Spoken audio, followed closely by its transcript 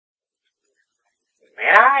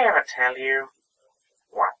Did I ever tell you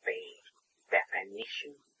what the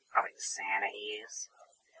definition of insanity is?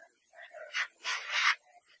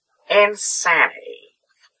 Insanity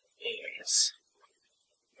is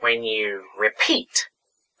when you repeat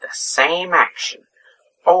the same action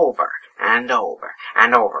over and over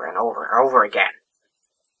and over and over and over again,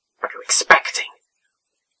 but you're expecting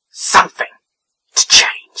something to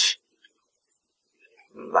change.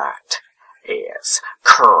 That is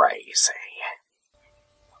crazy.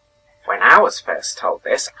 When I was first told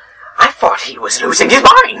this, I thought he was losing his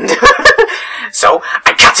mind. So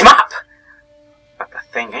I cut him up. But the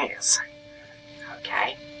thing is,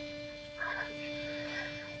 okay,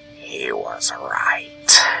 he was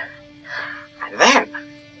right. And then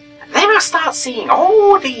I start seeing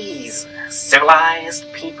all these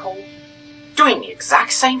civilized people doing the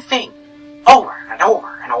exact same thing over and over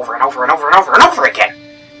and over and over and over and over and over again.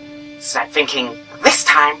 So I'm thinking, this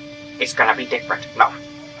time it's gonna be different. No.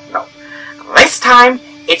 This time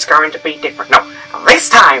it's going to be different. No. This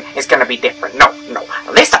time it's gonna be different. No.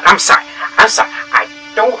 This time, I'm sorry. I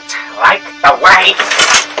don't like the way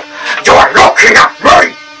you're looking at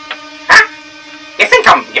me! Huh? You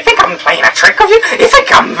think I'm playing a trick of you? You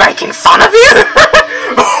think I'm making fun of you?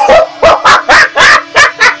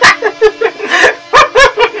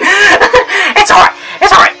 It's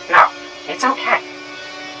alright. No, it's okay.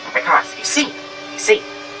 Because, you see,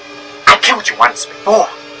 I killed you once before.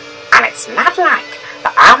 And it's not like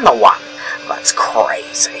that I'm the one that's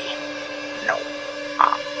crazy. No,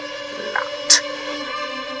 I'm not.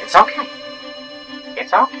 It's okay.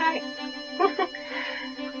 It's okay.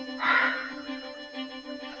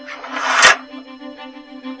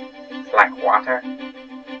 It's like water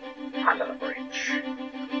under the bridge.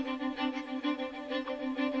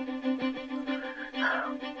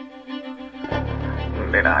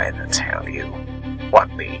 Did I ever tell you what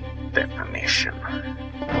the definition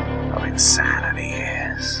of insanity